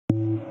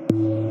Yardy,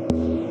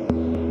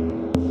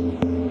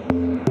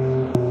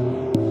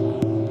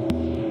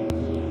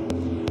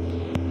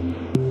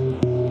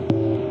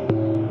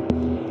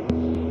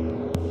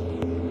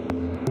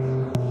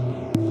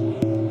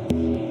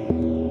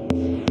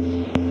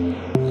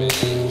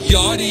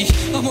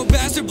 I'm a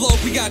bastard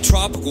bloke. We got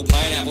tropical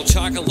pineapple,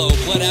 chocolate,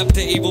 blood up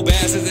to evil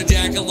bastards, a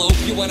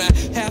jackalope. You want a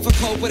half a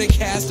coat with a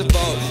cast of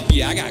boat?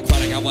 Yeah, I got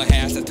chronic, I want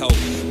half the tote.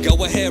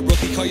 Go ahead,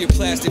 rookie, call your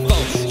plastic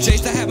boat. Chase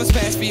the habit,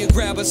 smash me, and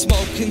grab a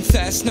smoke.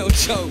 Confess, no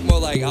joke, more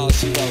like all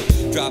she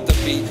wrote. Drop the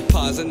beat,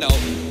 pause a note.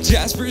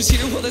 Jasper's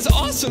here, well, that's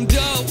awesome,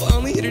 dope.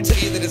 Only here to tell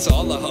you that it's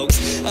all a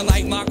hoax.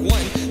 Unlike Mach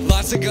 1,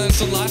 lots of guns,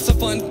 so lots of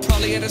fun.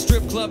 Probably at a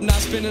strip club, not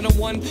spending a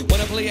one.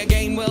 Wanna play a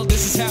game? Well,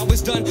 this is how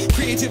it's done.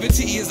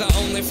 Creativity is our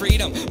only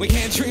freedom. We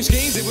can't dream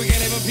schemes if we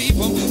can't even peep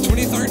them.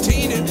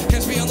 2013 and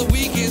catch me on the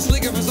weekends,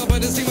 looking for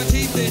somebody to see my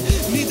teeth in.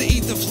 Need to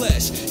eat the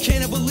flesh.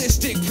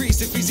 Cannibalistic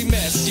priest, if easy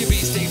mess. Your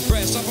beat stay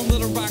fresh. I'm from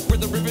Little Rock where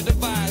the river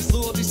divides.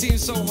 Loyalty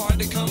seems so hard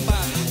to come by.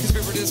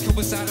 Conspirators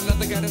coincide,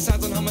 another guy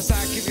decides on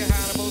homicide. Keeps you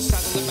high on both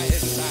sides and lift my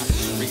head inside.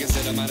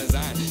 Reconsider my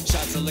design.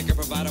 Shots of liquor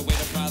provide a way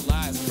to pride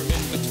lies. From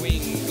in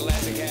between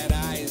glass and cat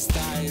eyes,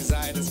 thighs,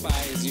 I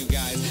despise you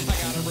guys. I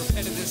got a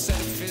repetitive set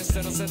of fists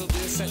that'll settle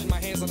this. Setting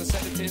my hands on the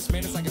sedatives,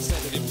 man, it's like a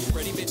sedative.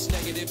 Ready, bitch,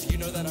 negative. You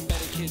know that I'm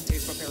better, kid.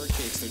 Taste my parrot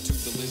cakes, they're too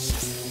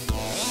delicious.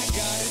 I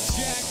got a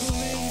jackal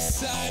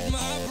inside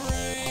my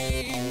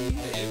brain.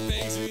 It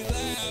makes me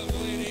laugh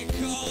when it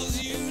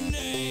calls you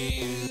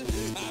names.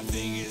 I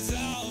think it's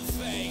all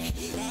fake.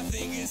 I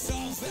think it's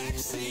all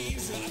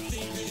vaccines. I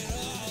think it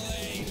all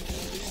ain't.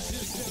 It's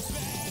just a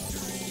bad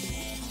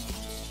dream.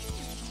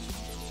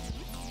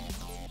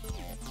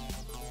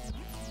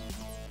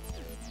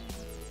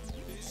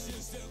 It's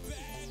just a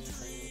bad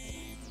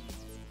dream.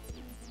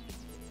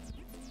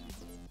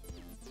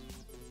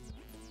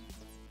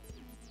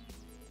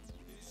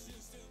 It's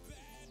just a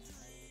bad dream.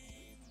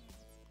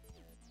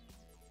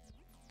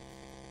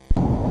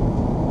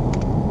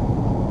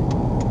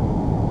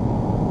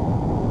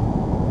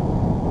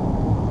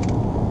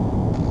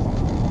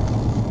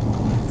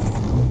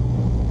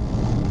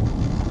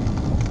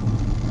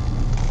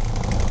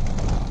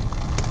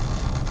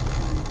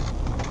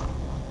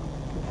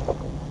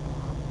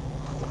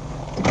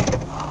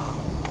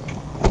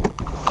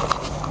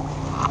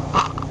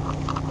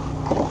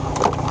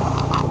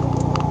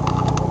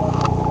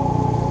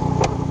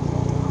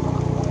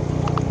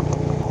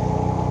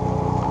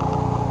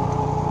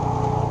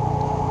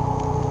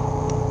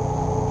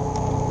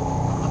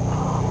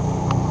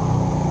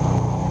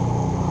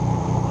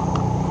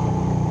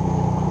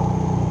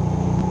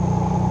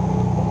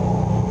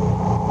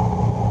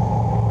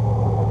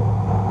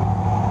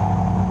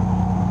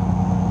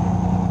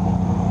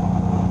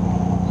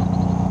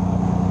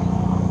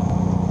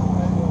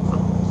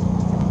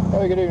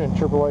 Hey, good evening,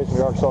 AAA from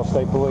the Arkansas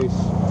State Police.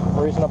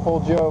 The reason I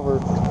pulled you over,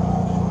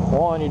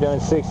 one, you're doing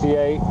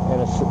 68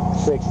 and a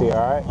 60,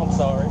 all right? I'm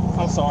sorry.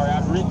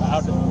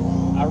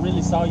 I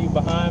really saw you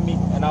behind me,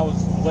 and I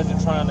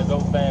wasn't trying to go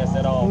fast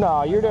at all.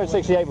 No, you were doing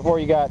 68 before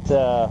you got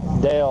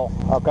Dell,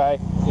 okay?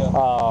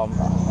 Yeah.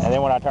 And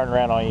then when I turned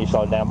around on you, you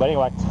slowed down. But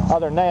anyway,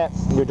 other than that,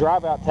 your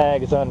drive-out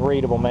tag is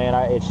unreadable, man.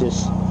 It's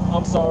just...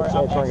 I'm sorry.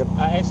 I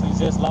actually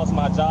just lost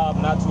my job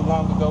not too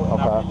long ago, and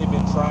I've really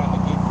been trying to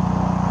get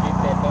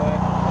that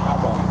done. I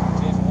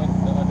just went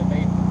the other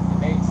day,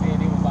 and they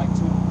said it was like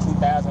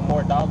 $2,000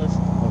 more.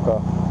 Okay.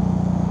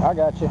 I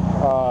got you.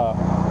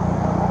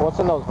 What's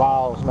in those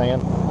vials, man?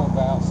 What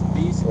vials?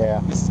 These?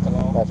 Yeah. This is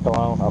cologne. That's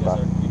cologne? Okay. Yes,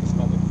 sir. You can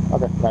smell it.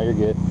 Okay, now you're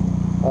good.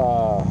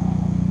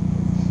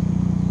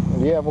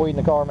 Do you have weed in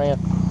the car, man?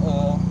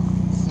 Sir,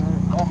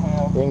 I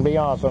have. You can be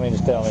honest with me and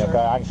just tell me, okay?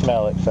 I can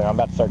smell it, so I'm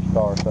about to search your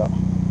car, so.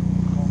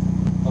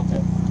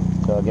 Okay.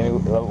 So give me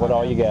what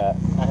all you got.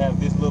 I have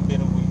this little bit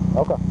of weed.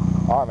 Okay.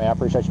 All right, man, I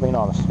appreciate you being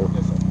honest here.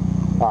 Yes, sir.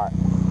 All right.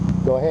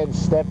 Go ahead and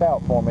step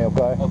out for me,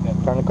 okay? Okay.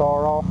 Turn the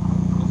car off.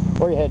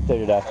 Where are you headed to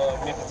today?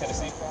 Memphis,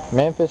 Tennessee.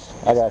 Memphis?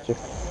 I got you.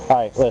 All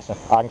right, listen,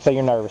 I can see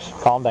you're nervous.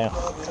 Calm down.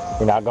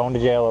 You're not going to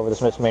jail over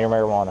this misdemeanor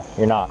marijuana.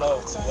 You're not. No.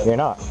 You're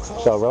not.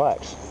 So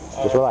relax.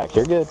 Just relax.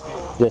 You're good.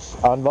 Just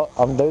undo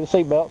the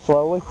seatbelt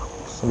slowly.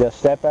 And just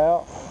step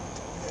out.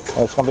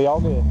 It's going to be all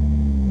good.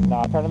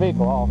 Now turn the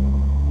vehicle off.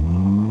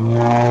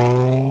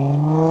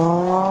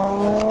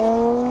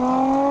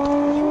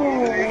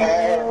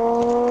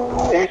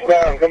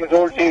 Eastbound, coming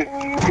towards you.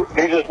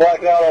 He's just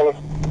blacking out on us.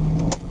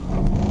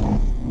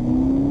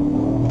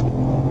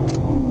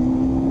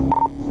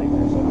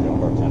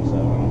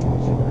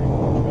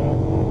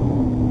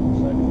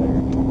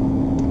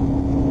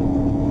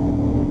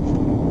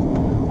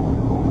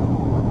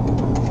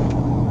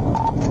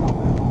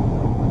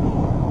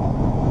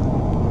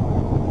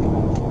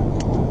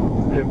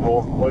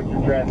 What's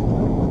your traffic?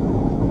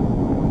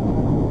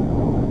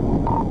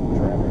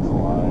 Traffic's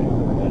light,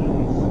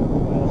 east,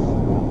 west,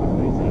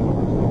 18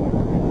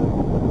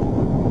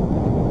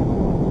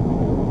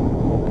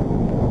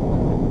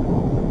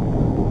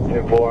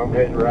 Yeah, boy, I'm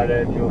heading right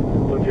at you.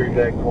 What's your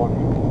exact corner?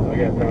 I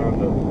got time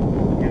to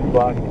get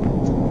blocked. 18,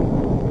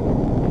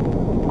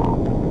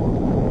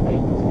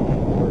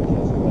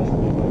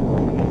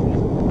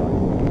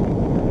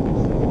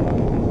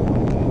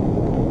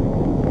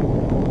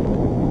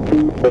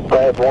 Just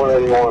past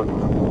 181.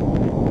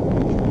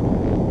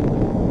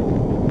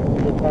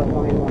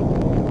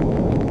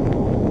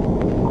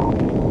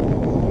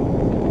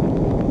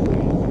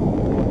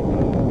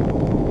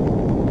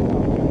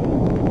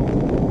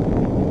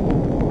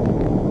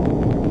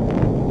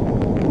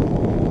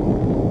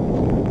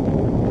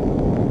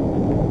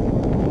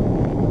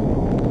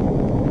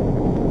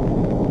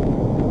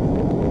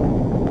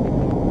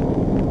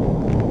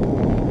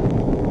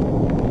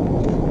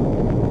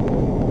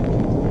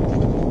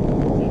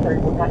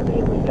 What kind of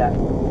vehicle you got?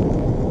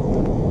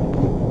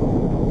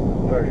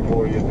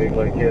 34, you big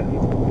lake kid.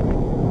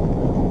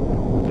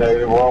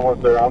 Negative, we're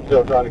almost there. I'm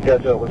still trying to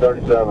catch up with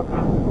 37.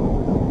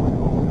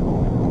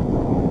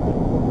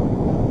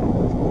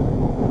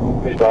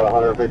 He's about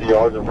 150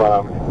 yards in front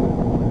of me.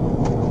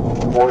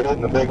 We're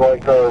hitting the big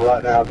lake curve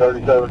right now.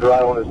 37's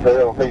right on his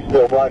tail. He's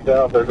still blacked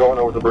out. They're going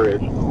over the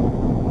bridge.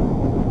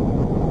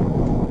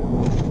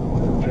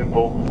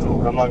 Simple.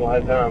 I'm not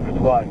going to have time for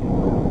flight.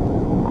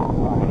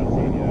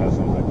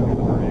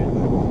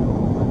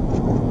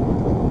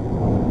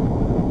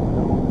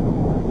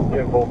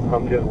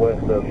 I'm just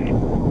west of you.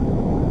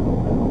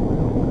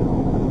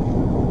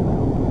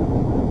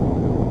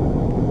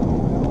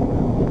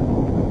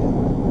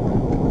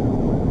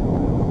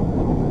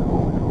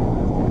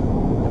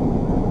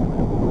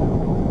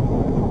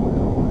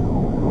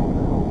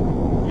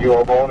 You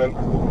are on him.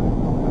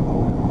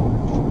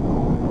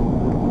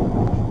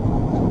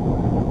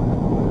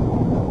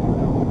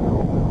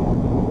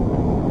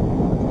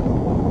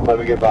 Let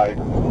me get by you.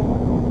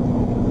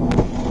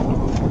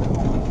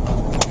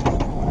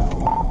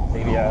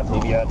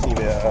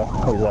 TVI.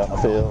 Who's out in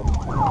the field?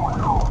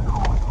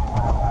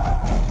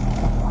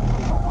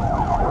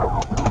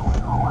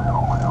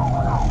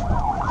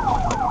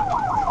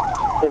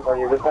 Are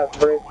you just past the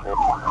bridge?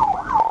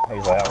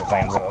 He's out with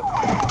hands up.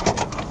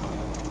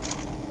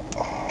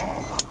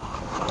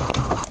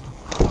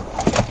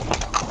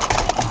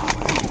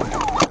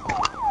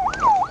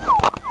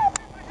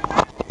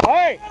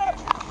 Hey!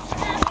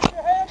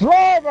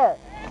 Driver!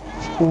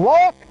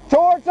 Walk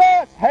towards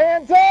us!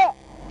 Hands up!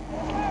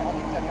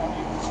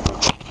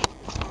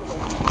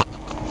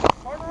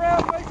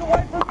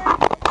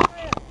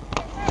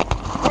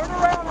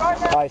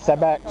 Alright, step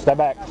back,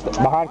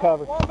 behind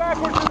cover. Walk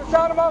backwards to the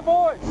sound of my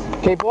voice.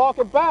 Keep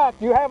walking back,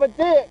 you have a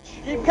ditch.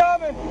 Keep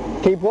coming.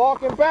 Keep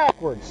walking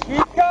backwards.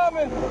 Keep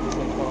coming.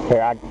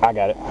 Here, I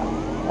got it.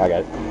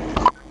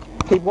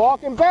 Keep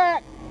walking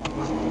back.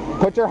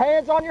 Put your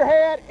hands on your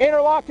head,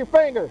 interlock your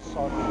fingers.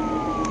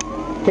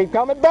 Keep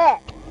coming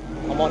back.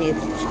 I'm on you.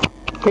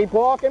 Keep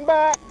walking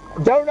back.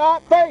 Do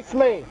not face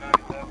me.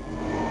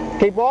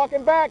 Keep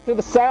walking back to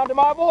the sound of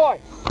my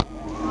voice.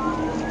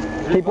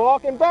 Keep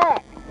walking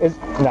back. It's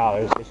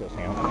just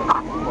him.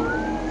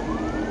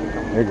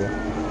 You're good.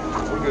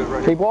 We're good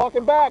right Keep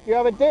walking back. You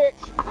have a ditch.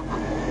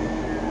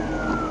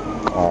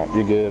 All right,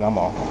 you're good. I'm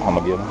gonna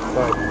get him. You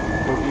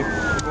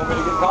want me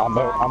to get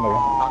contact? I'm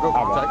moving. I'll go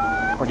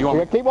contact. Or do you want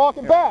me? Keep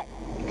walking back.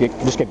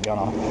 Just keep going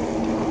on.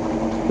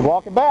 Keep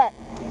walking back.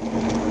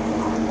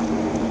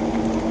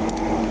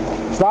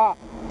 Stop.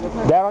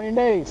 Down on your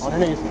knees. On your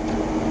knees.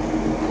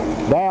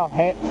 Down.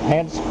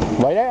 Hands.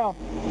 Lay down.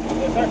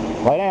 Yes, sir.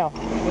 Lay down.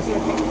 Yes, sir.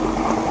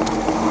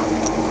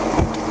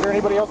 Is there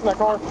anybody else in that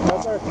car?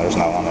 No, sir. There's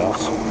no one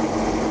else.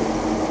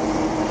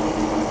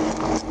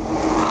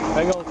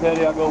 Hang on,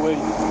 Teddy. I'll go with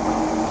you.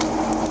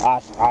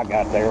 I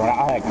got there when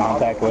I had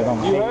contact with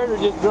him. You heard or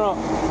just drunk?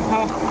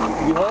 Huh?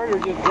 You heard or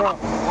just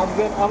drunk?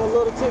 I'm a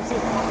little tipsy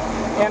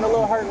and a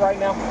little hurt right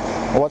now.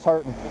 What's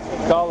hurting?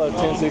 Call it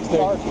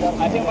 1016.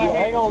 I hit my head.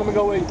 Hang on, let me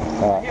go with you.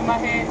 All right. I hit my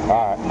head.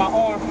 All right. My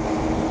arm.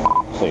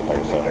 See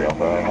 37.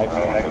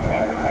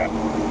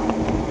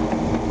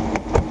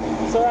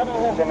 Sir, I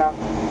don't have to now.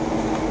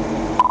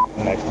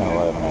 Next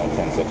 1011 and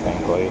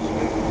 1016, please.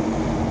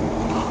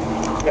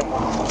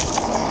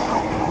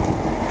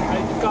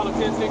 Hey, you call it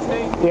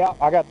 1016? Yeah,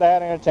 I got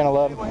that and a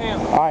 1011. With him.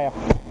 I am.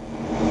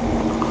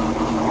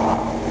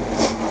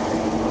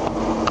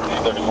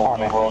 All right,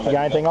 man. You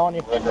got anything on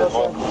you? Yes, sir.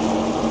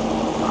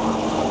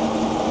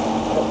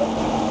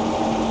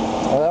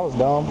 Well, that was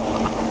dumb.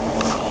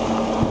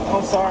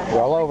 I'm sorry.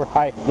 Roll over.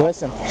 Hey,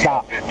 listen.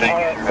 Stop.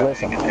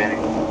 Listen.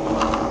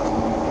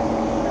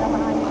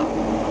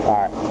 All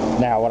right.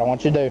 Now, what I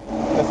want you to do,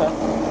 Yes, sir.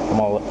 I'm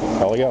going to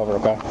roll you over,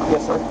 okay?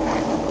 Yes, sir.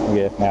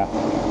 Good. Now,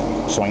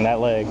 swing that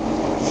leg.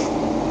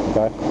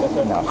 Okay? Yes,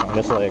 sir. Now, swing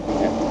this leg.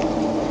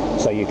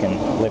 So you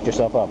can lift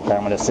yourself up. Okay,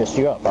 I'm going to assist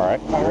you up. All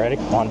right? You ready?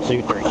 1,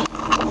 2, 3.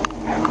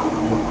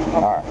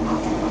 All right.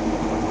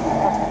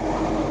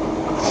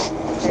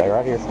 Stay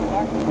right here.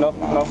 No.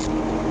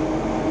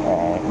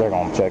 They're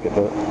going to check it,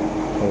 but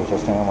it was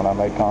just him when I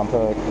made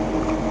contact.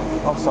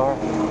 I'm sorry.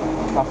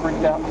 I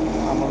freaked out.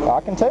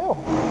 I can tell.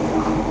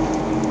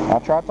 I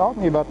tried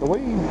talking to you about the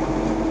weed.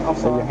 I'm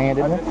So sorry. you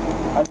handed me?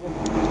 I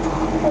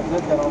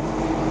did that on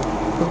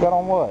You got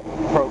on what?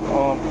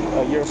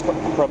 a year's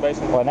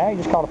probation. Well, now you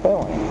just caught a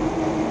felony.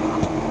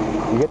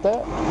 You get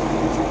that?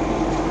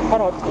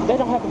 Hold on, they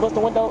don't have to bust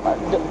the window.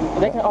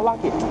 They can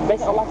unlock it. They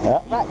can unlock it.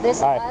 Yep. But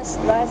this All right.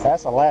 last.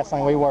 That's the last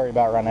thing we worry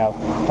about right now.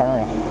 Turn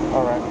around.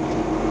 All right.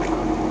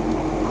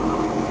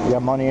 You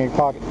got money in your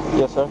pocket?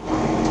 Yes, sir.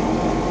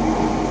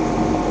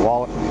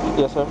 Wallet?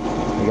 Yes, sir.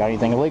 You got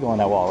anything illegal in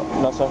that wallet?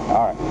 No, sir.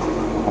 All right.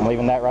 I'm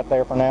leaving that right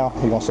there for now.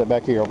 You're gonna sit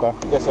back here, okay?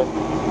 Yes, sir.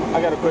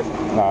 I got a question.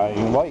 No, you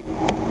can wait.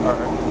 All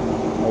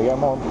right. We got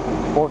more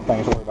important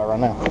things to worry about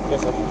right now.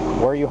 Yes, sir.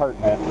 Where are you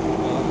hurting at?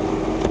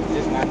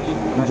 Just my knee.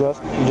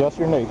 Just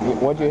your knee.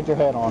 What'd you hit your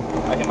head on?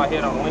 I hit my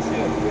head on the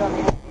windshield.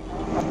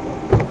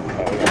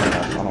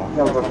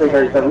 Number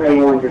 337,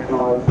 anyone just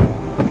noise.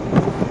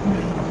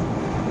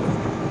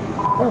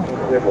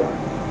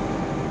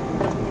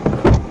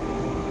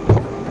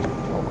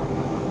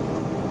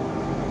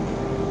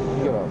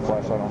 You got a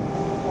flashlight on?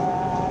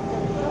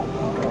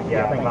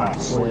 Yeah, I think mine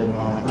slid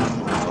on it.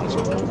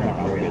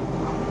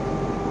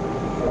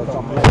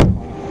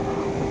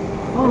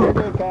 You're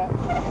good, Cat.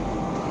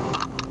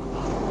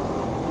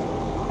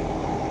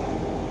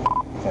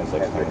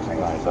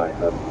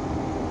 10-6-9.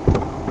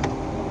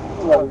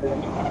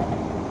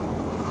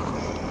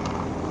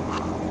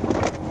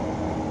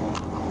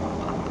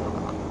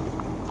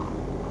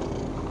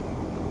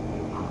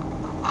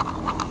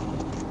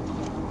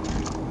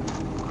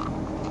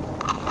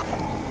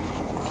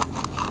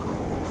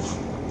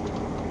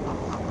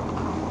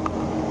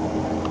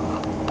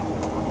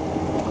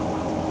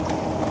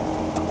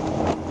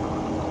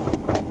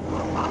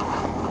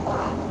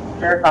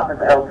 Sheriff's Office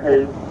LT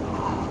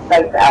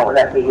states out with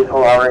that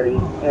vehicle already.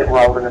 It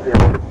rolled in the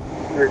field.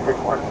 Here's this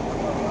one.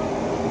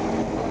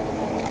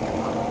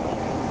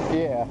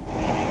 Yeah.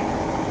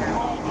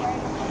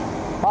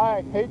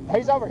 Hi,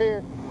 he's over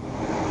here.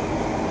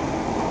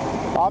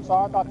 Oh, I'm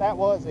sorry, I thought that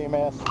was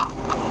EMS.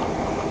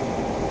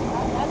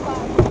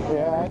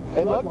 Yeah,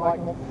 it looked like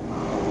him.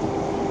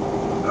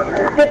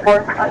 Good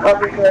work. I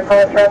called you from the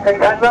car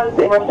traffic. I advised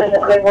the Emerson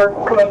that they were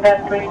coming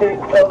past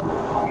 3-2, so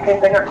in case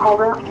they got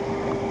called out.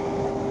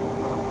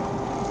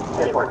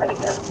 Good work, thank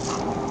you.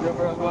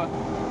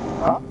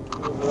 Huh?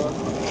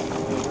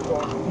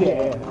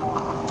 Yeah.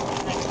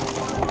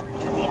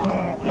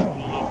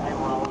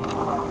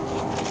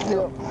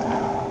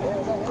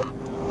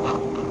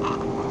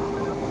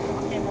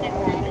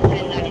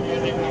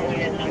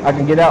 I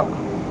can get out.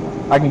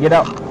 I can get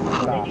out.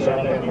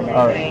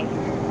 All right.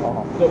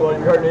 So,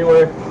 you hurt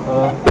anywhere?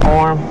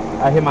 Arm.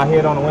 I hit my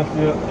head on the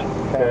windshield.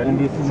 And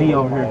this knee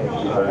over here.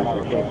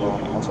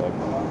 One second.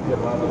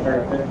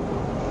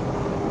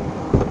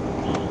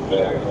 Let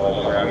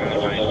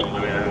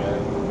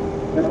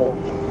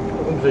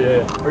me see your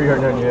head. Where you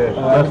hurting on your head?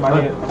 That's my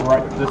head.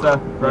 Right. This side?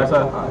 Right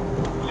side?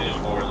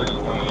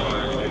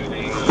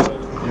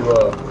 You hit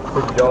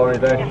your jaw or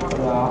anything?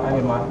 No, I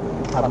hit my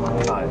top of my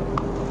head.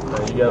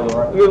 You got a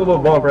little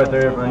bump right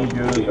there, but you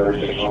good. On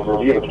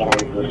your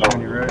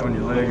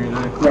leg or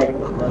anything?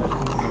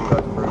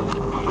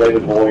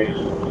 David Boyce.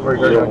 Where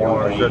you hurting on your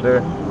arm? Right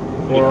there?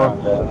 Forearm?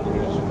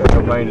 No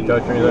pain to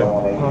touch or anything?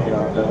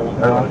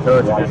 Hurt on the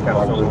touch? Just kind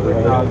of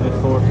sore. Nah, just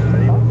sore.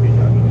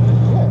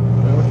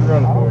 What you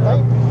running for?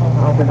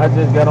 I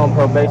just got on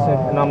probation,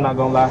 and I'm not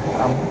gonna lie,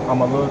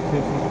 I'm a little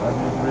tipsy. I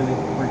just really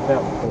freaked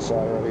out. This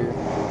side right here. You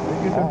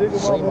get some dick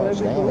See much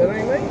damage. That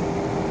ain't me.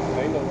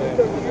 I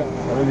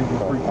really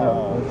just freaked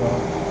out.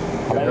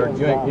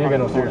 You ain't got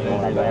no serious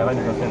injury. I think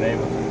you're gonna send the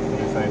ambulance. Do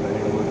the same thing.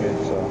 They're gonna look at you.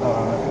 So,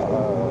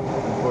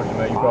 unfortunately,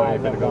 man, you probably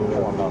ain't finna go with it.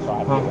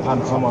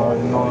 I'm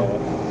already knowing.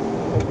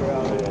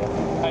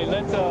 Hey,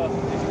 let's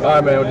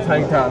alright, man, we'll just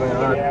hang tight, man.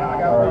 Alright.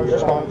 Alright,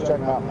 just going to check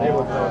them out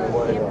now.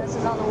 This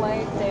is on the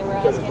way. They were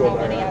asking how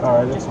many.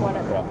 I just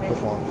wanted to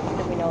Which one?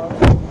 that we know of. It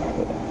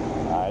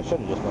should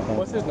have just been him.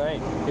 What's his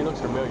name? He looks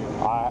familiar.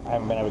 I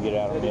haven't been able to get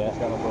out of it yet.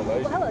 Well,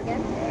 hello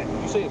again.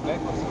 You see his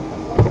necklace?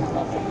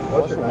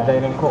 What's your name?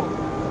 Jaden Colt.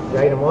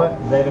 Jaden what?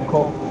 Jaden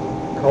Colt.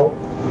 Colt?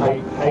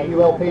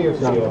 A-U-L-P or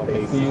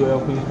C-U-L-P?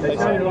 C-U-L-P. They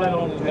signed right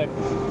on his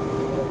necklace.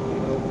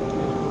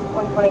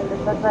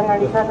 120 for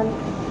 97.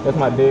 That's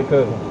my dead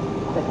cousin.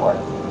 Good work.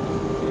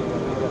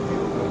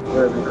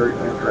 Where's the group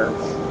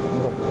entrance?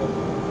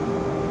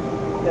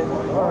 Good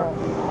work. Alright.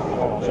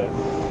 Hold on a second.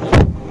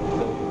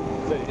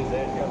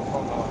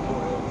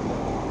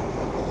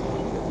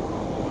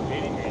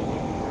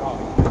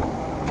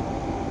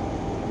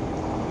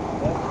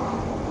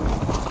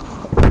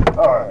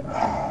 Alright.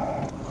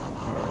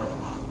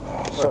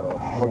 So,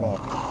 we're going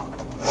to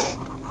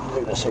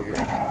do this here. I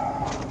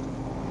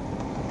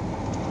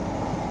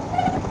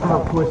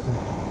have a question.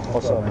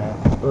 What's up, man?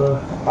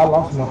 I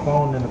lost my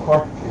phone in the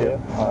car. Yeah,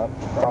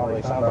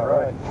 probably sounds about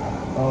right.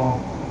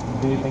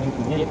 Do you think you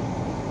can get it?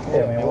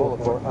 Yeah, man, we'll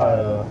look for it.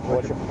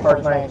 What's your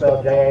first name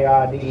spelled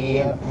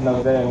J-A-I-D-E-N?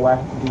 No,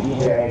 J-A-Y-D-E-N.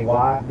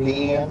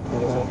 J-A-Y-D-E-N?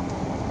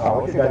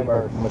 What's your date of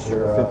birth,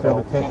 Mr.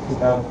 September 10th,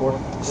 2004.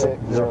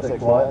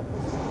 606 what?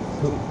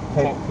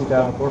 10th,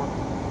 2004.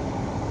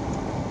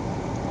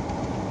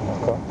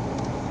 Okay.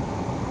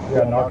 You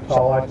got an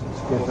Arkansas license?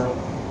 Yes, sir.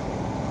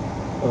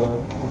 We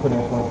put in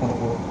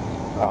 2024.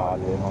 Oh, I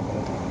did.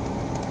 Okay.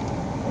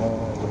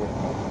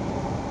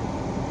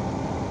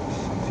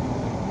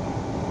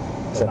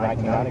 It's a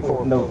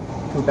 1994? No,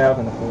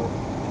 2004.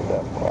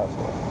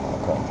 2004.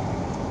 Okay.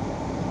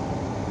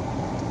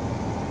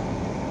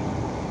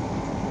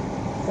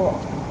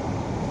 Oh.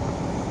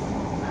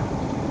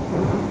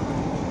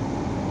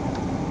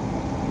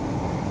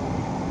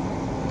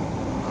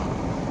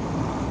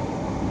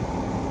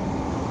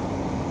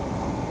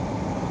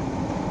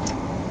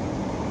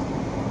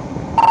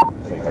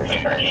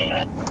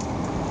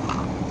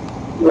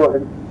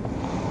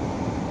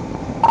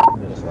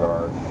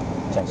 Disregard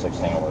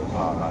 1016 was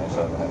not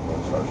 97, it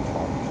was first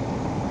responders.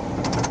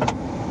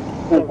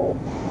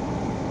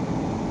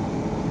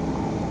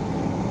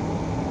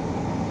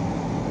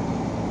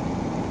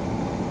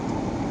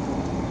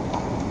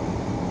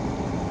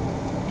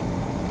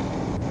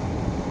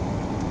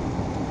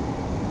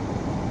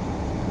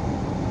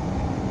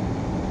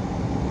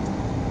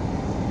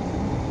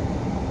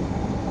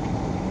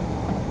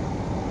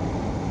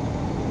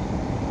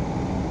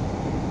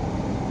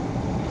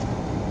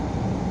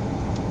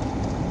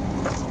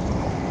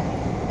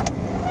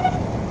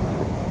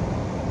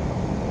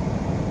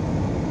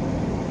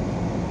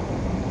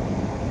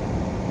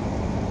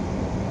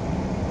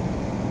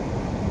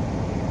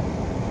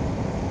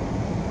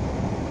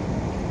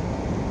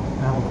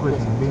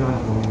 Be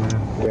honest with me, man.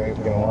 Yeah,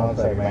 give me 1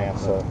 second, man.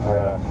 So I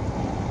gotta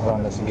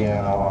run this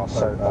again. I'll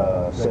insert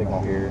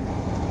signal here.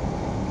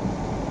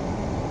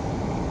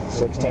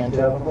 610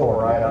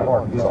 2004, right? Out of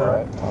Arkansas,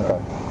 right? Okay.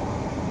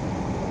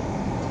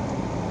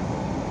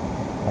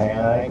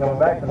 And I ain't coming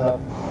back enough.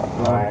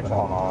 No, actually,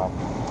 hold on.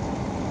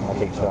 I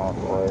keep showing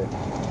the way.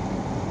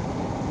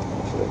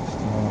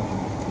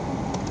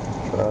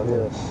 610. Try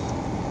this.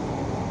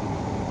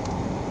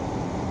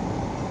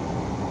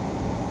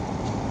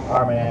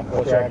 Alright, man.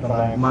 What's your actual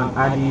name? My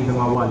ID is in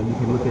my wallet. You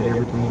can look at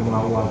everything in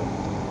my wallet.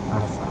 I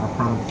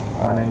promise you.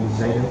 My name is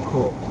Zayden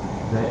Cook.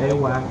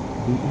 Zayden Culp.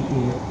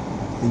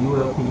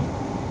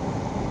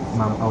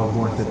 I was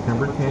born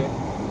September 10th,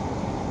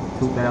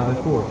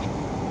 2004.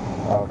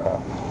 Okay.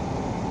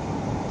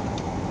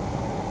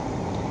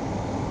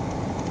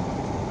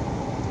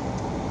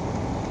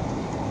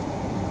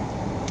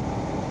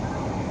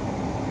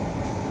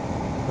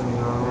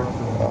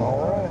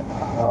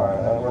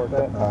 Alright, that worked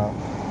that time.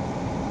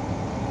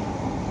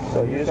 So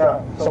you just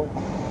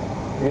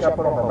got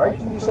put on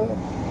probation, you said?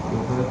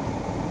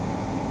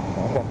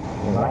 Okay.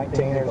 You're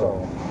 19 years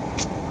old.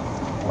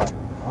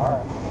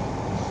 Alright.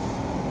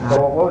 So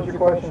what was your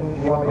question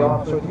you want me to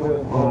answer with you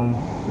with?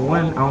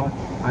 One, I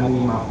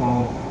need my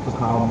phone to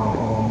call my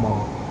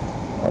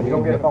mom. You're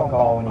gonna get a phone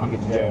call when you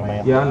get to jail,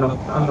 man. Yeah, I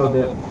know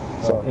that.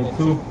 So, and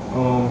two,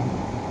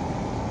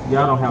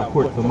 y'all don't have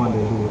court till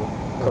Monday, do you?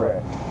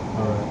 correct.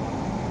 Alright.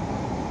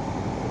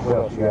 What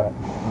else you got?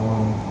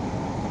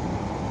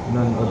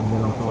 Nothing other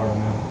than I'm sorry,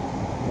 man.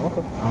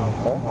 Okay.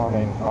 I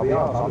mean, I'll be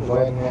honest, I'm just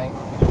glad you ain't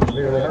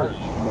severely hurt.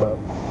 But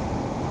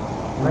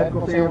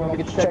medical see when we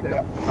get you checked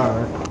out.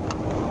 Alright.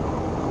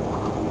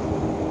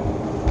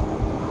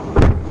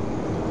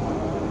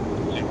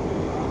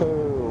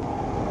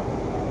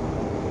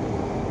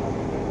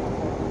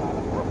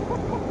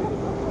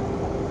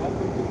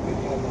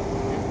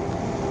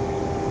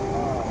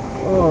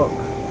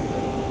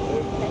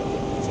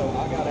 So I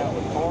got out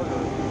with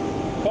Carter.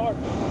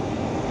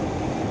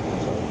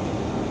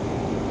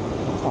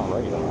 It's not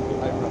radio.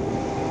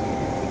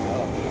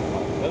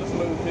 Another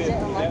smooth tip.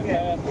 That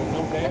fast with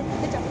no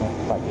damage.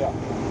 Like, yeah.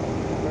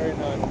 Very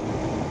nice.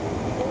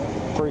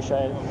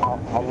 Appreciate it.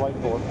 I'll wait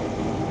for it.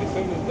 As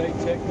soon as they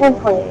check the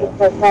 1026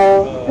 Patrol,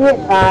 be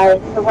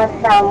advised, the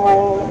westbound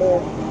lane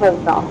is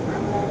closed off.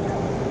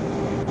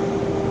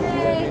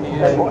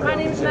 Hey, my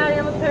name's Maddie.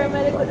 I'm a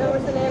paramedic with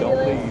Emerson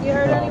Ambulance. You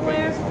heard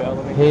anywhere?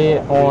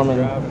 Head, arm, and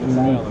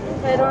knee.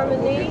 Head, arm,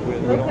 and knee?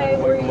 Okay,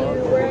 were you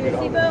wearing a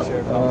seatbelt?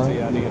 No.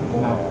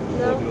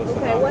 No?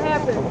 Okay, what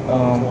happened?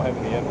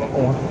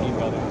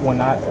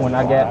 When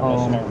I got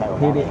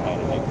hit it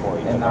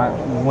and I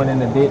went in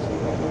the ditch,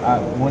 I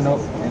went up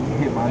and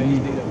hit my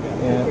knee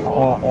and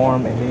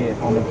arm and head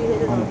on the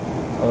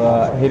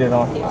hit it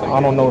on. I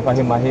don't know if I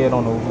hit my head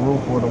on the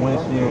roof or the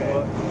windshield,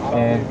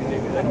 and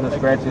the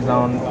scratches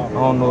on. I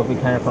don't know if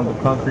it came from the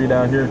concrete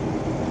out here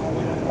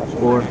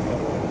or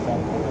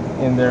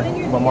in there,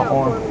 but my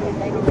arm.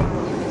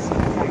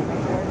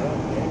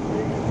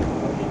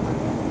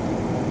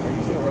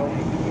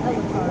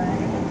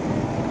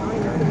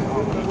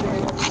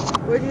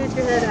 Where'd you hit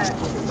your head at?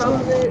 The top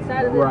of it,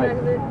 side of it, back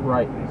of it?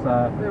 Right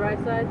side. The right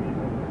side?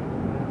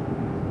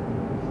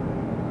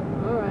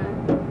 Alright.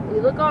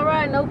 You look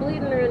alright, no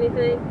bleeding or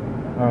anything.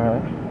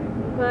 Alright.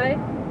 Okay?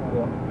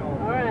 Yeah.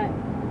 Alright.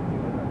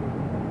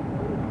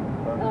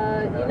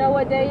 You know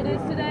what day it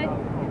is today?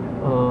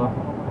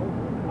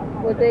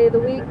 What day of the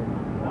week?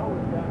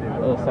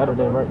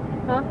 Saturday, right?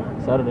 Huh?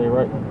 Saturday,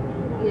 right?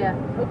 Yeah,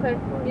 okay.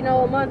 You know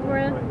what month we're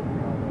in?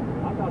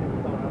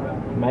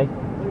 May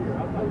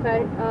Okay.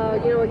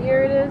 You know what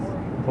year it is?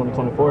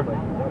 2024.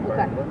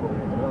 Okay.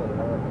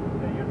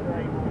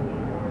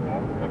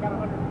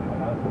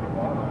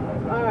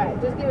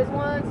 Alright, just give us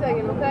 1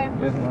 second, okay?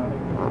 Yes, ma'am.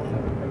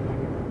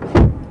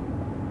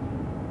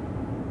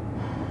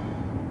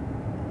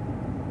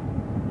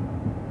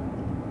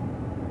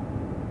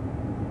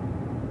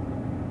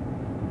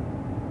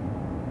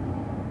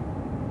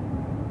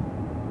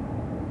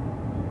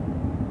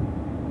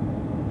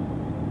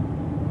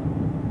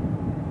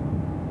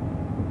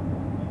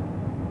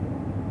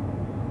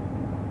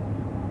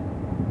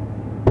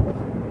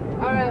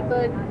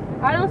 that,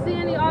 but I don't see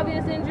any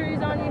obvious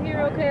injuries on you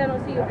here, okay? I don't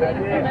see you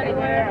bleeding from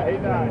anywhere.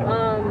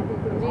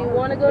 Do you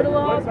want to go to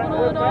a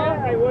hospital at all?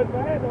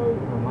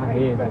 My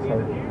head just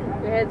hurt.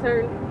 Your head's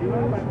hurting?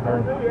 Yeah, it's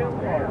hurt.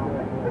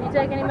 You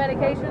take any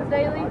medications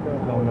daily?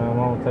 No, ma'am,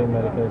 I don't take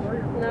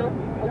medication. No?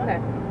 Okay.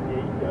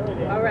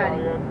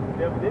 Alrighty.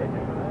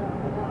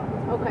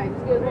 Okay,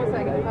 just give us 1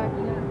 second, okay?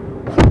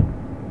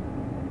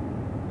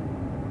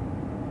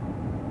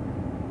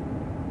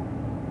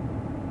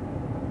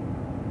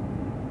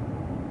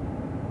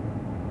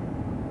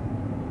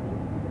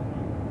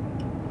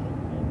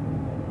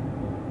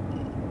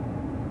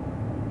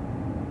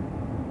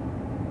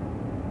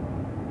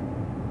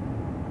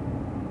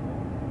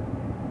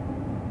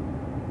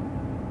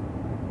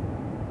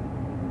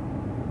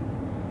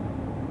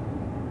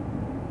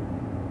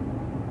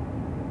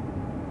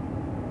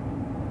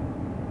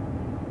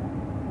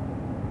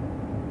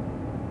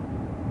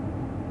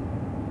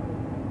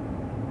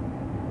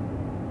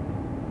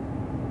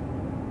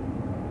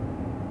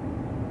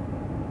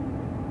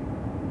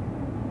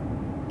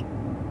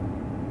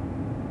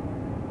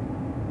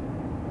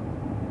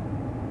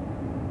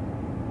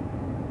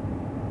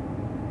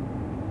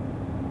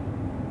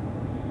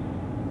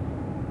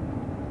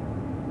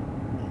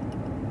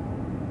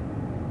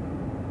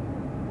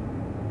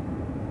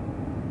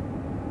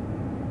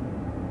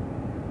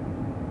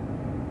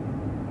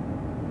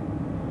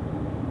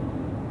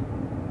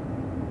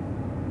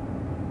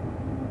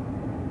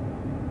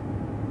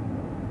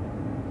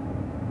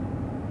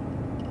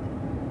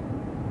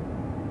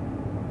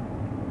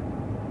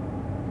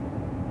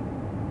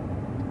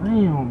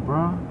 Damn,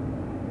 bro.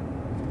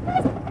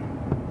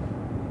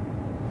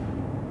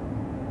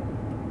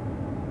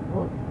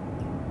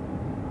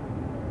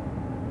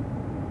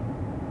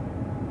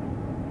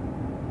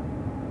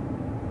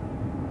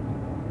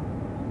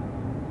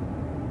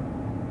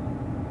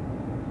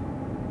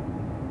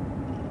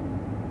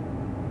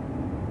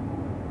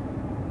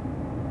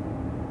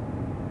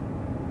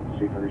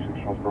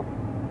 C-36 Northbrook.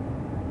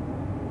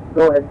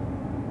 Go ahead.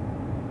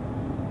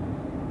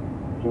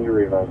 Can you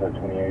revise that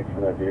 28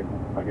 for that vehicle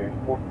I gave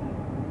you for?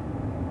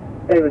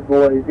 David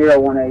Boy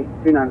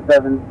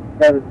 018297.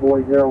 David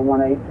Boy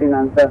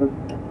 018297.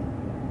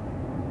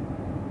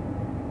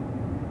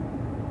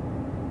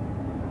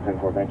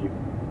 10-4, thank you.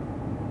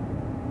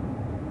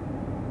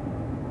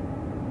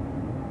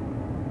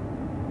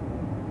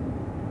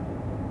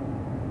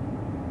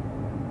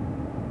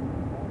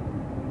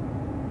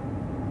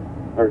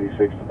 $36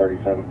 to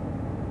 $37.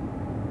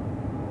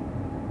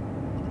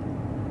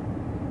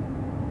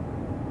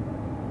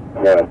 Go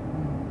ahead.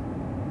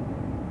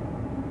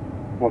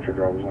 What's your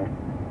driver's name?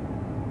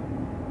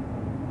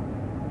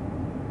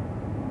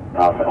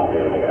 I'll send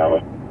you the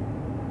alley.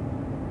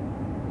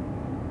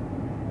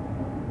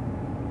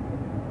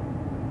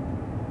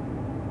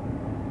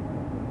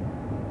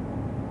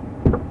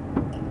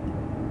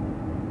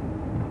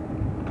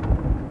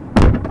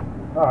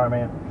 All right,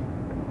 man.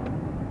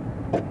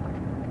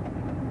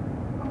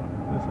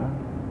 Listen.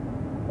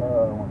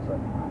 1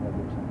 second.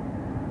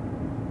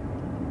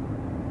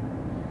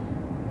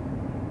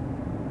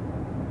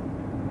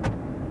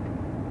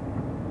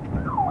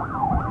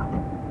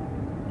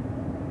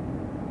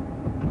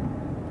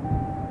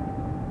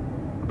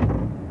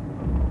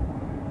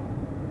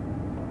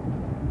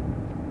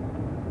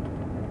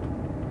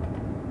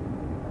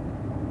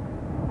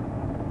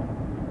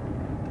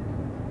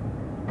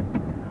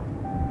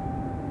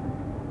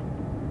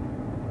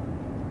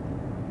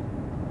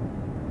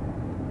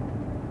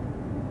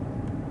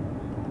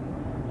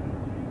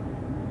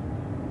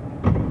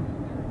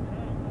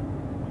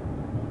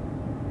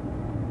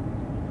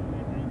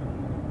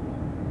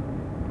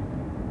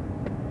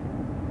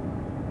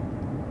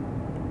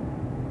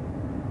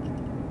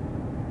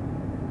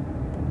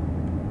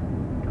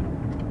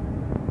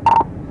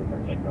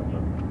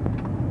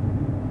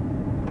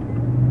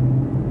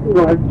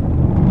 Go ahead.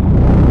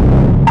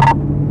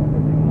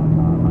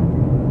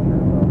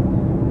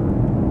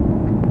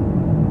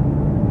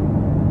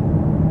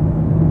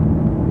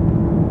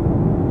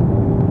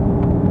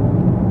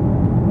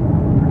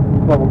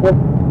 Level 4.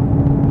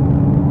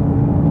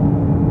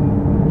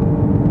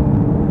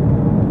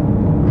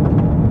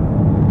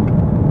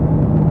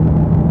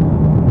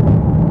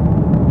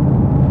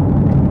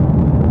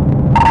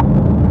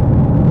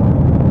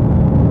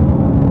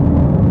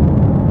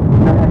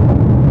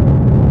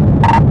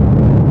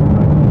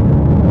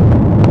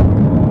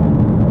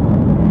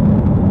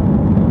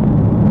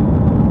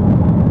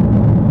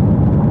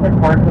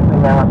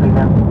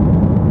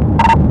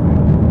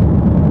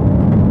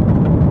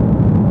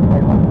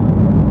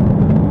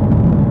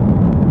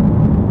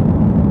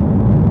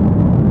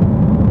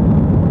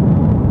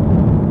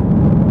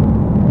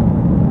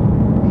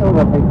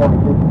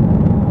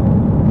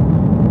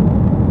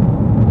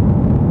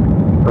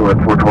 So at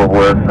 412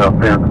 West, South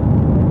Bend.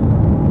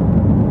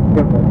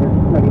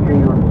 Making sure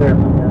you were there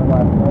from there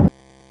last night.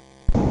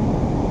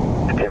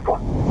 10-4.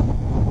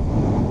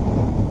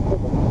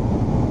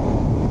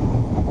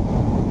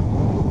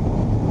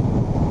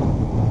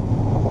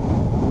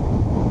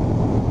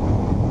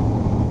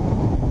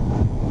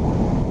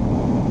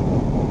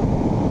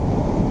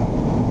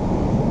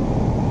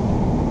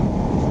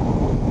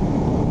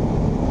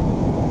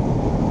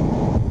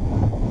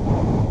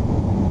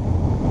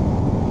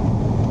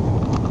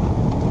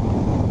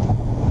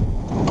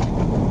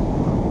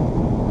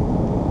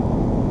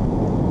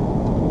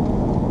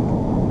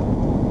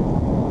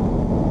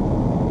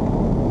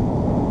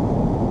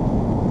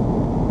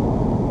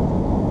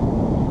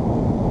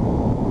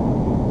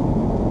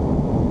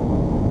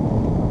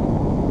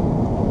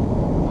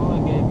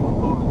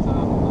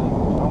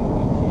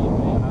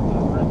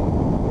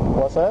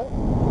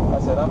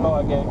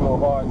 gave you a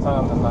hard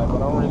time tonight,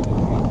 but I'm ready to get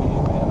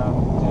in, man. I'm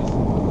just...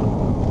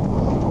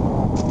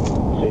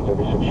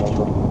 C36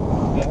 number.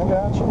 I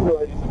got you.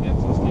 It's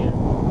getting so scared.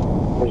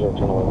 Where's our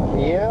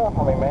 1011? Yeah,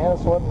 I mean, man,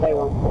 this wasn't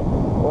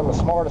the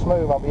smartest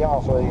move, I'll be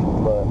honest with you.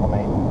 But, I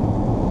mean,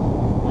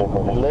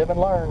 you live and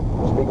learn.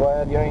 Just be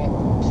glad you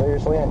ain't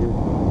seriously injured.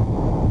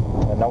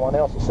 And no one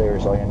else is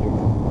seriously injured.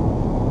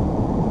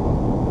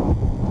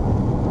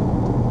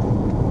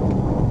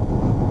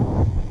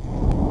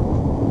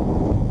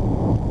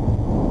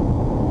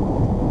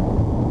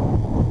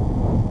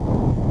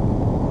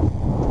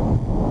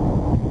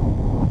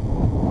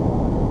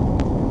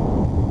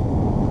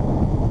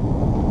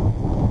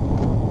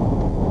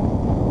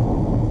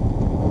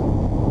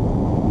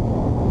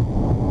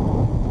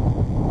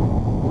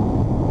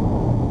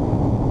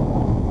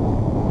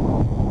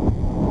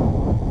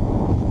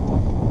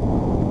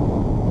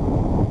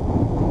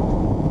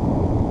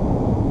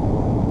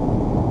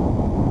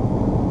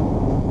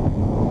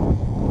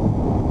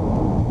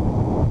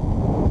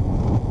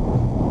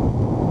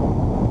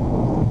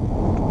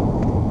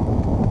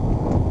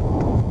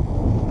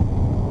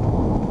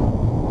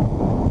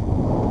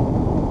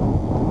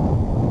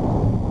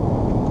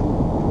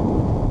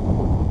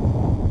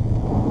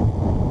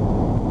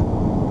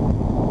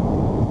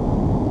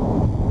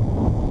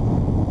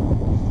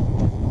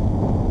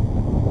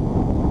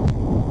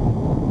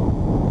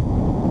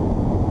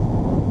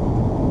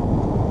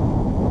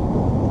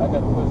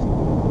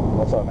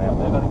 What's up, man?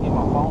 They're gonna get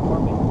my phone for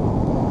me?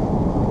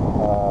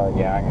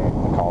 Yeah, I can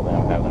call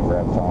them, have them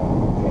grab the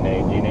phone. Do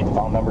you need the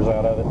phone numbers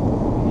out of it?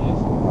 Yes.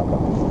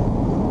 Okay.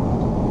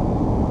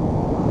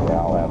 Yeah,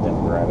 I'll have them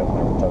grab it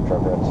whenever the tow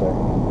truck gets there.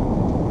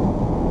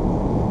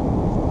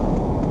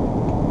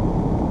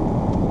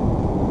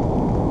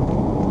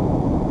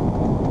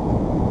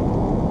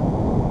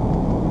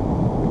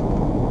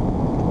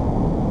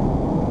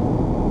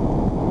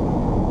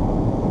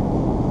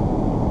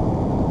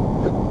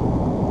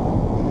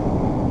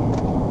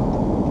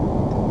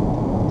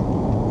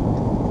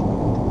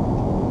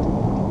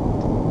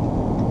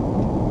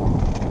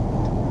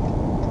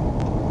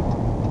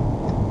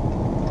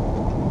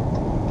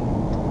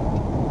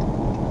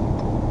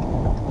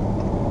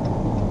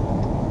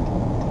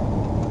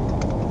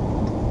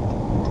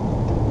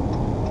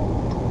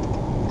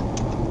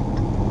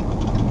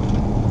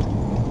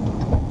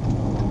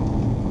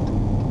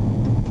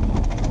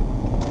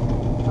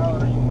 How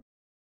old are you?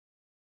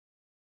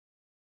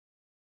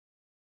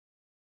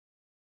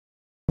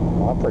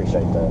 Well, I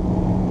appreciate that.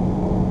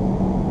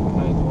 I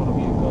just want to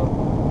be a cop.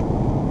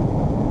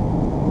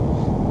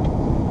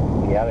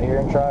 Get out of here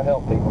and try to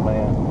help people,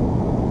 man.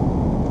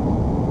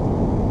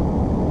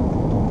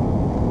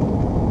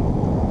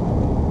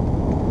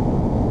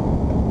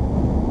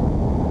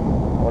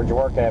 Where'd you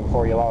work at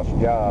before you lost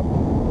your job? I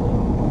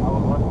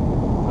was working.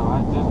 No,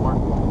 I just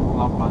worked.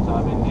 Lost my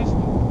job in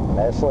Nestle.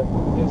 Nestle?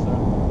 Yes, sir.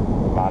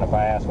 Mind if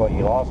I ask what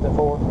you lost it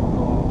for?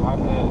 I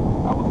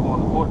was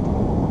going to court.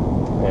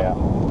 Yeah. I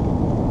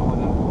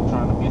wasn't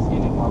trying to miss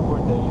any of my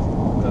court days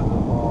because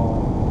of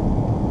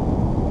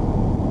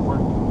work.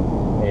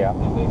 Yeah.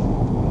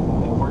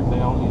 And at work, they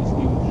only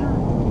excuse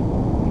jury.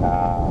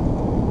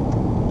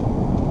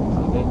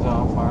 So that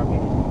job fired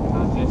me. And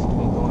I just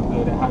been doing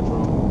good at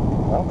Hydro.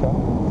 Okay.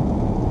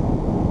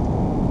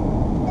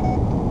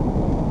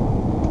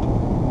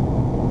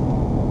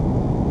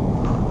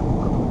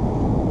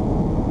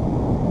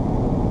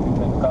 You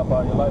been a cop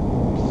all your life?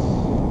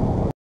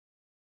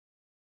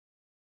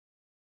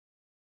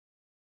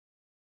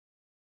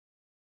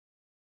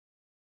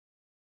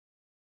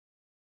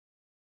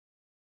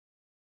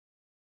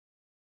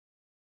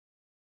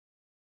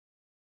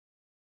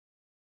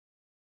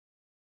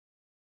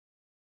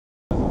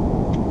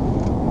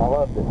 I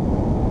loved it. The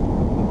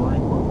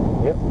Marine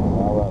Corps? Yep. I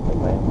loved it,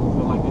 man.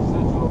 Feel like it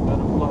sent you a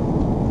better flow?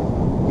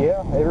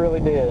 Yeah, it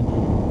really did.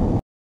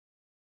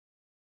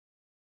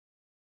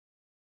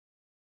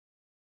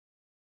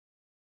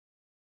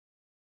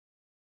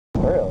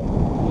 Really?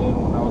 Yeah,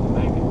 when I was a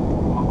baby,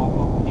 my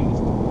uncle, he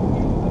was a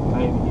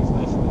Navy, he was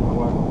stationed in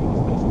Hawaii. He was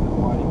stationed in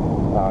Hawaii.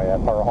 Oh, yeah,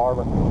 Pearl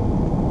Harbor.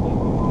 Yeah,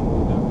 my mom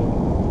moved out there.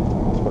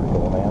 That's pretty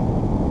cool, man.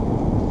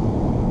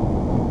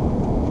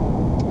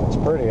 It's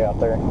pretty out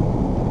there.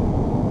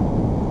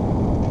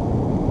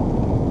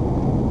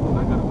 And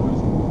I got a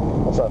question.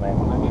 What's up, man?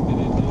 When I get to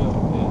this jail,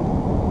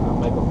 and I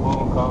make a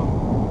phone call,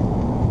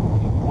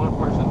 if one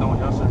person don't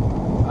answer,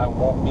 I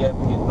won't be able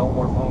to get no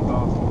more phone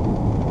calls.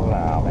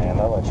 Nah, man,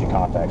 they'll let you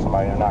contact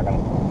somebody. We're not gonna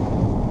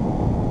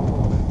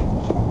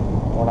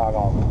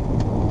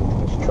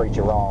just treat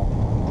you wrong.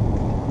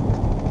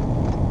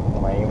 I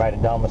mean, you made a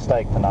dumb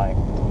mistake tonight,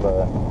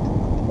 but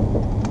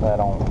we're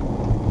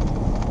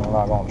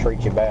not gonna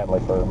treat you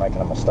badly for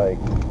making a mistake.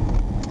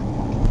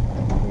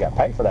 You got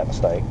paid for that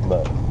mistake,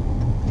 but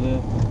Yeah,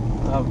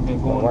 I've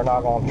been going. we're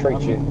not gonna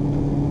treat you.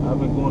 I've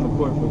been going to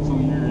court for 2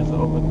 years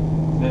over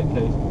that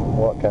case.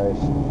 What case?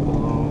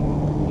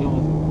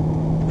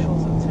 It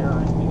was a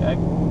terroristic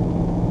act.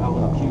 I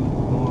was accused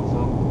of doing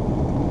something.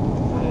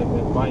 I had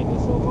been fighting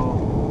it so long.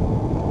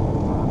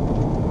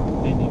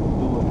 I didn't even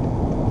do it.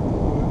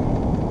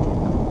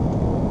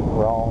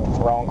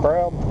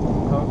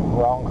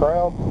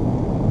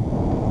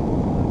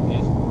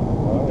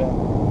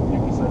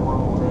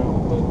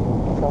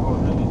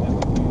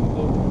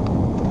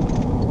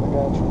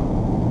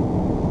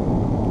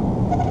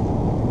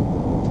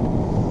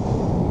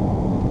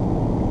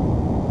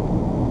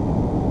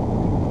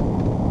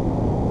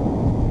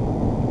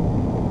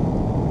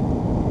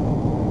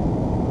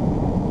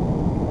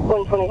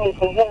 I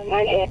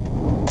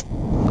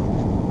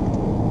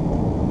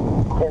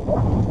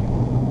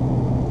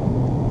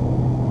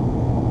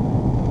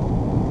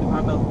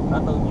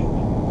know you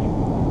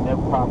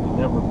have probably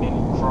never been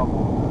in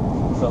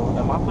trouble. So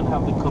am I gonna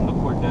have to come to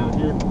court down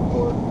here,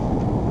 or?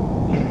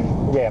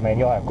 Yeah, man,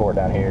 you'll have court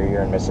down here.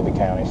 You're in Mississippi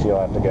County, so you'll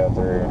have to go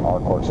through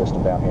our court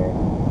system down here.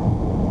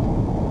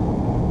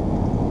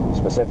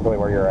 Specifically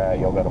where you're at,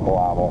 you'll go to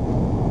Belial.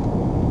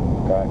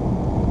 Okay?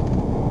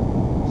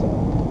 So.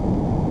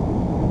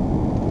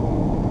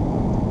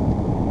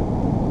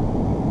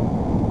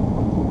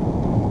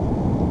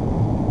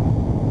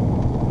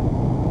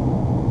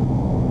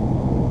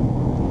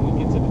 When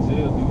we get to the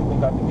jail, do you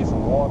think I can get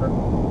some water?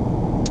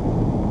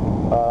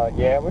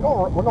 Yeah, we're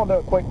gonna do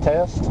a quick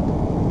test.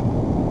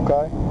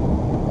 Okay?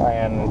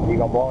 And you're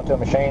gonna blow into a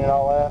machine and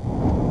all that.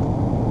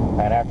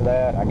 And after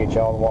that, I get you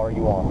all the water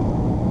you want.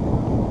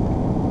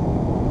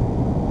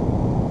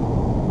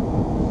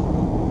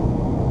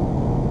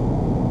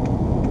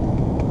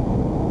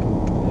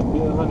 Be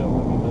 100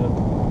 with me, man.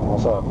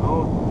 What's up? I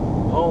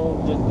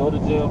don't just go to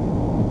jail,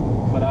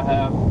 but I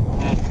have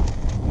had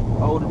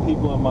older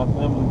people in my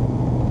family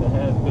that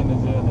has been in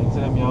jail, and they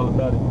tell me all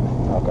about it.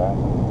 Okay.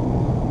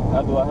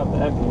 How do I have to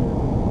act here?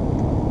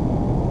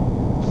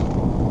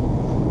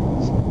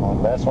 Well,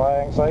 the best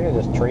way I can say is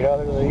just treat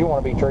others as you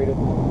want to be treated.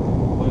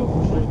 Well,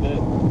 for sure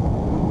that,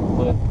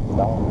 but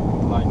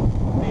Don't. like,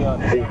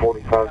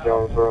 C45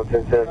 Jones,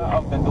 010-7. how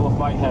often do a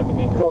fight happen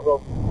in here?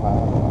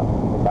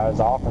 About as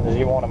often as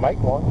you want to make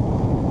one.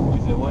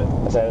 You said what?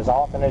 I said as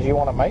often as you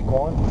want to make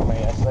one. I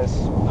mean,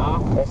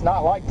 it's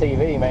not like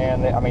TV,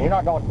 man. I mean, you're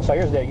not going. So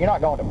here's the deal: you're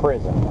not going to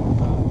prison.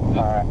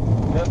 All right.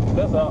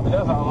 That's all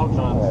I'm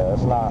trying to say. Yeah,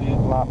 it's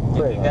not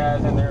Get the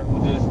guys in there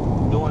who just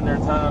doing their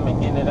time and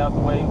getting it out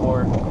the way,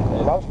 or For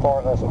the most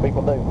part, that's what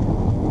people do.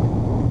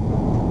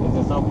 is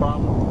there some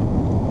problem?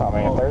 I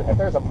mean, if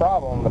there's a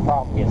problem, the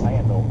problem gets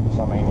handled.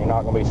 So, I mean, you're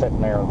not going to be sitting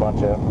there with a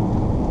bunch of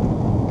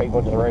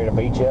people just ready to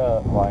beat you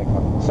up.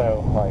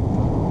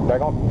 They're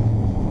going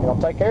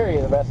to take care of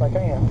you the best they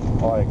can.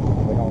 Like,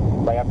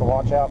 they have to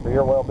watch out for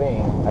your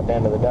well-being at the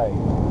end of the day.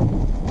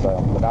 So,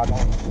 they're not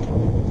going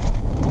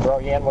to throw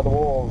you in with the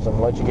wolves and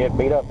let you get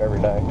beat up every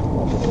day.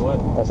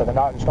 I said they're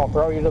not just going to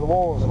throw you to the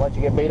wolves and let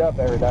you get beat up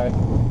every day.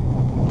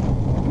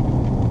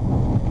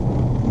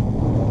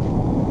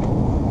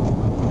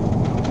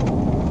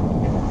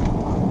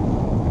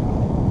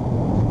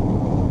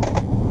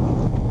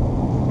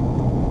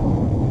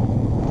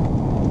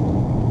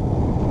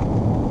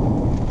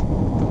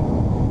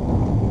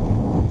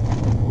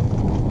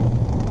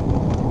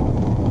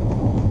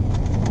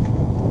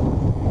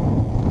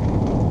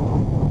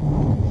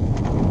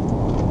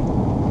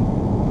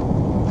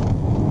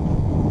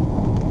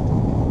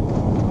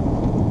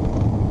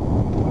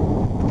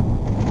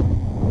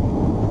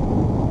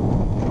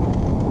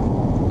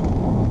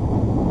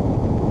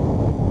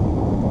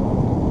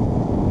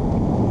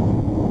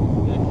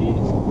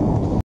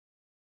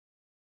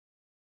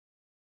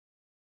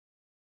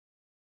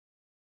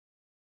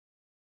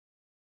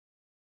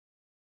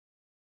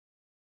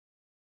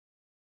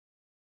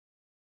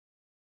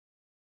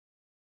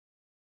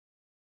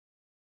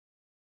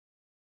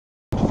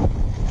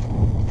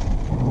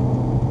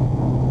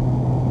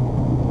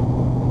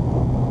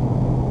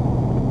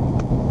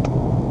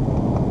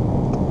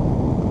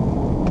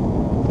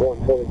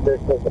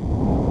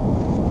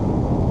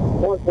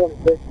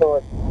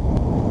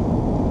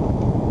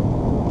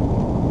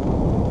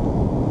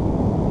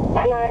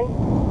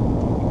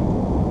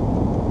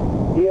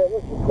 Yeah,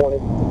 this is 20.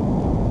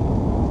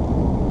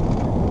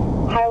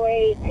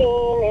 Highway 18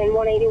 and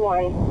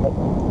 181.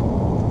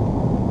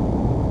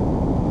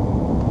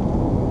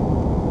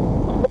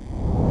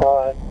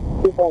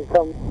 Keep on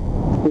coming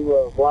to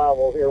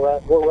Blyville here.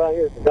 We're right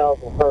here at the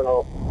Dawson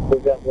turnoff.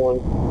 We've got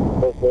one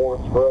with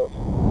warrants for us.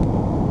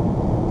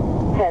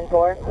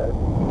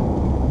 10-4.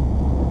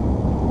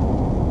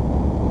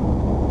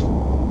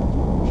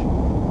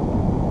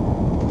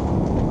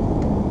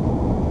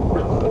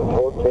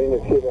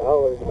 If she'd have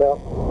hollered about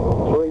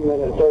 3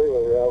 minutes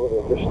earlier, I would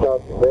have just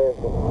stopped the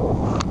vehicle.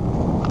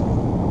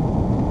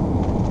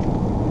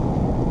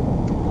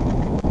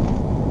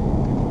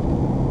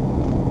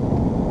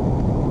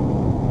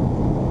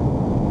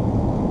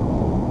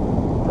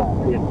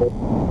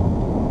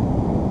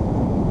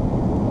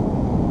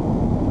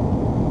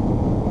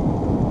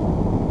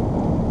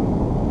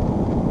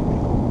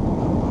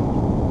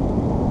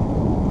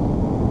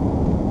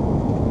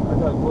 I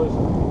got a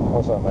question.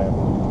 What's up, man?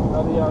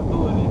 How do y'all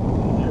do it in here?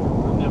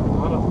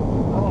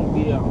 I don't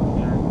be out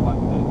here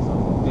like that. So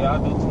do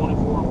y'all do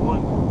 24 and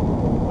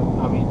 1?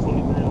 I mean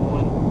 23 and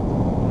 1?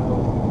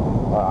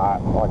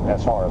 Like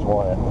as far as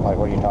what? Like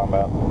what are you talking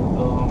about?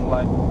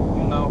 Like,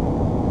 you know,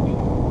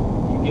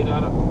 you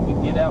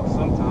get out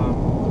sometime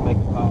to make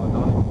a call,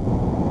 don't it?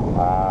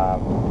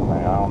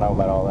 Man, I don't know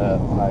about all that.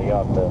 You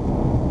have to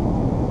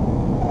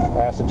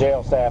ask the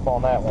jail staff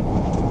on that one.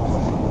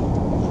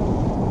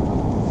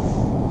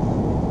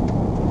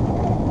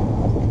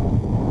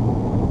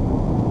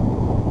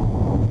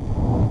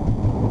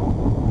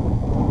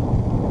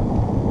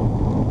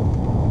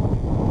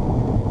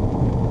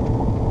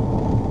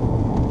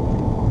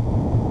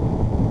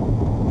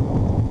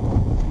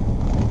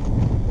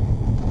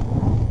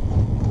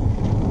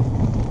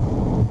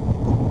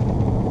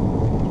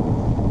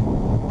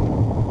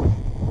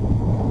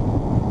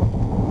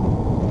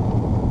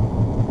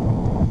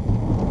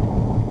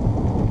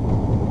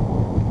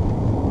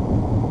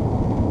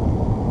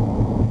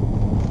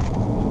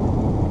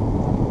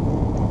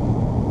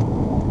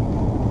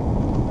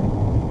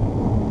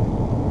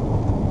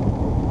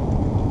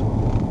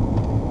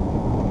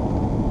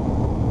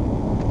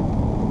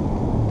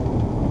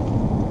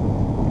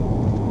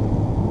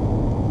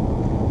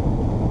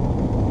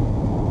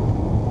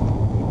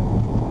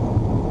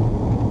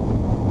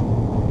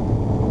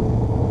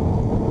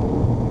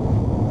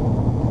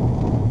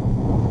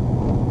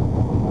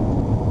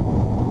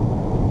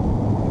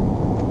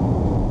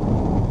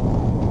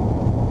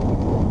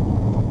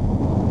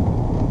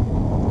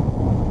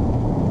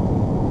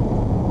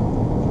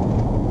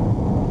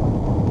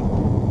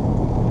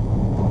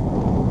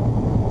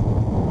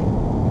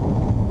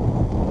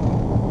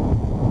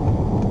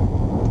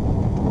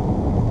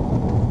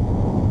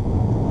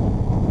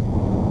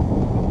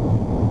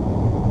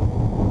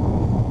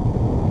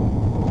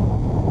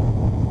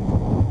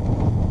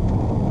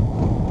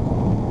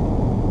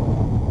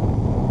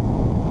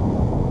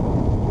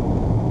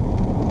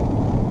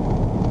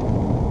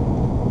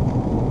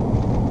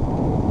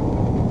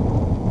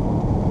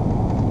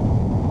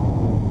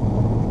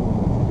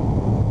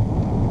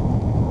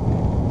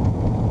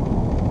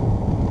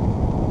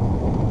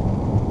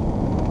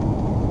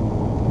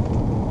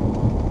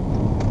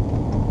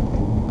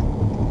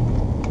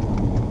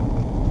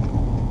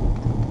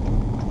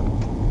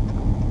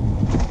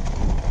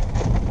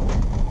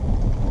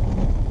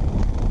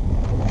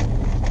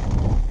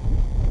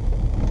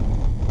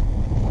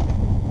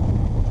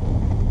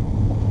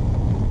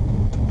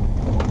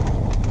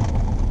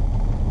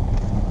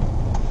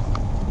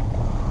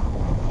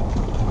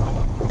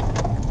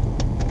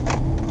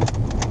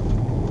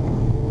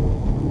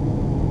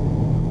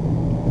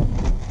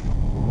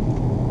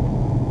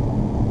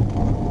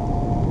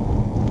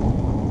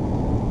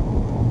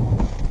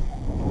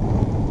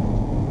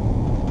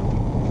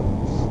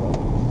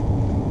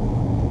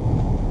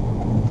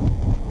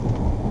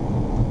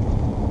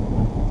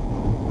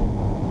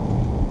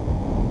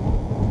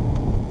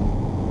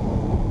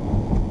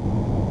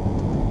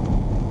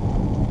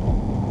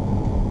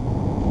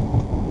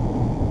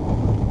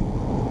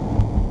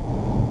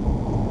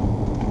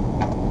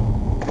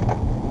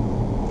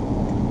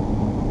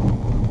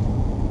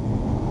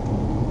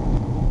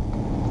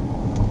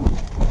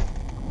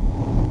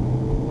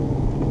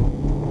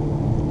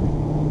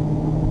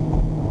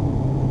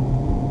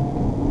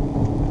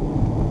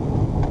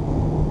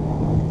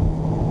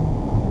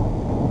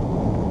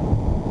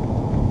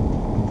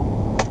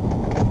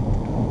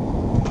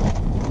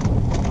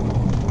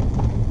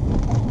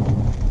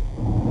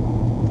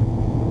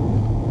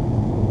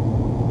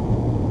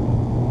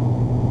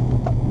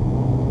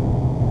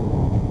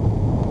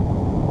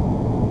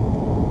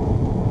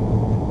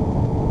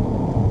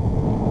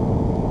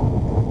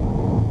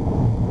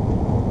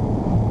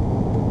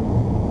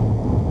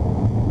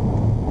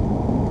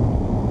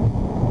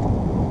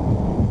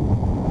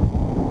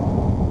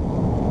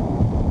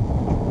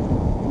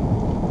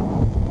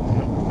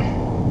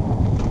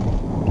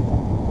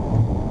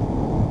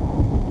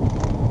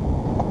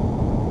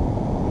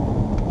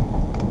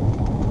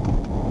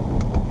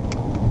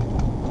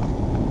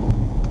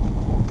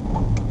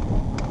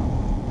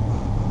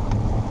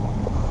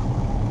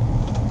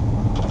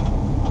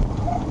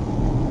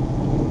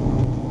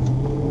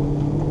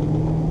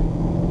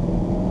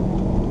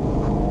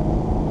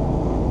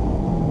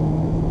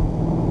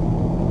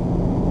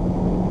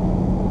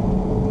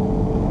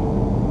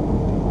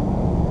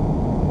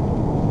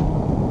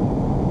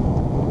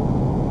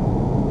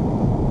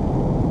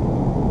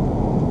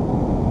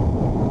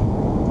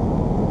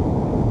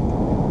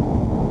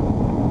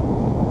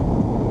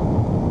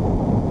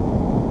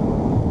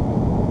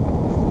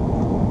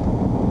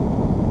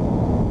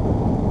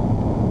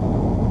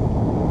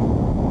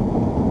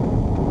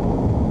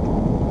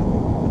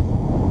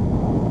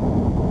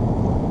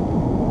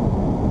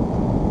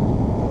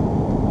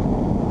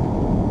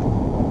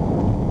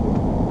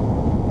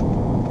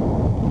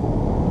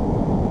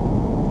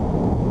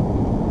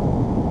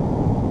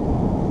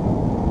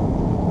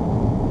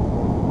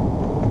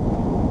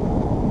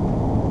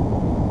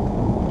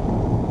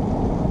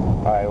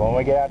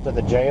 we get out to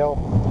the jail,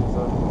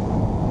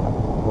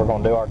 we're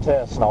going to do our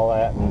tests and all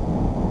that, and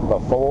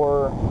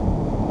before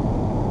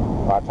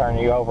I turn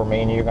you over,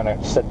 me and you're going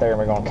to sit there and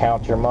we're going to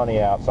count your money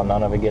out so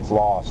none of it gets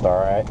lost,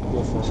 all right?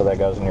 Yes, sir. So that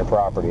goes in your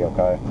property,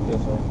 okay?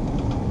 Yes, sir.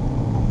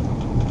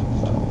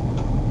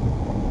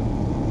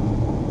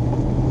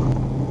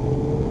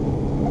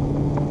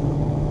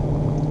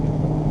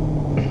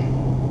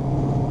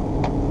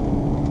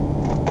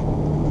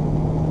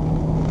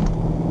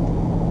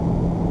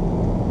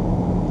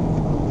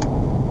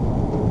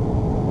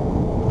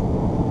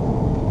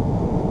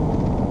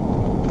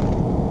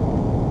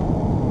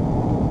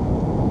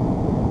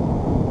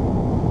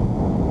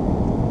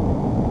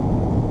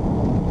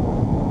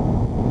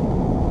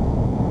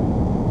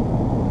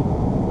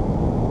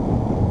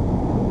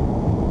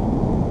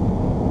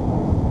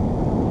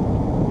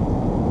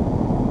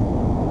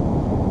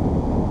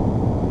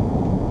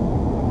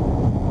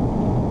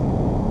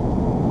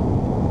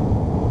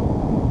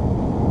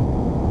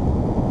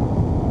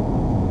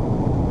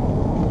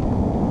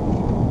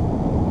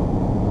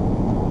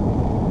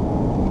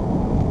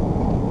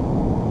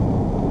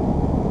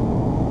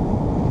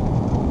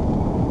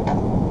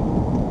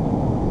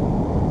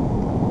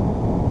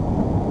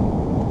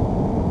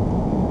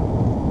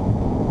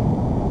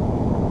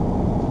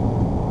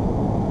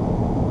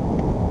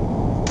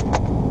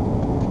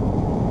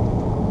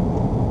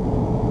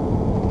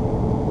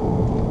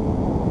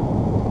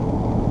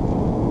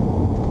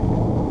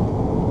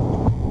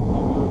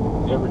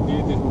 Ever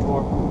did this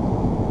before?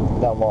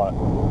 Done what?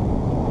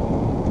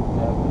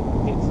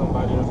 Hit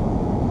somebody or something?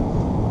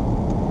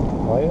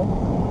 Well,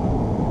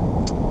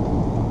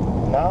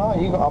 no,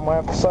 I'm going to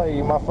have to say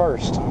you my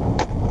first.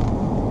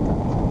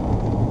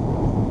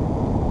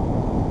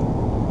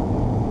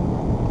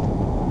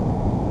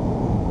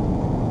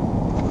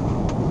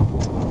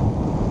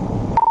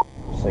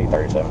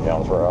 C-37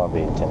 Jonesboro, I'll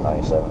be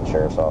 1097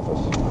 Sheriff's Office.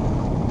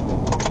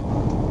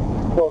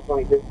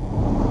 1222.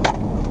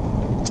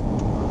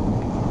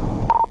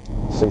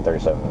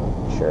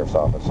 C-37 Sheriff's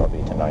Office, I'll be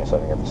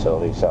 1097 your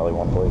facility. Sally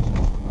 1,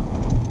 please.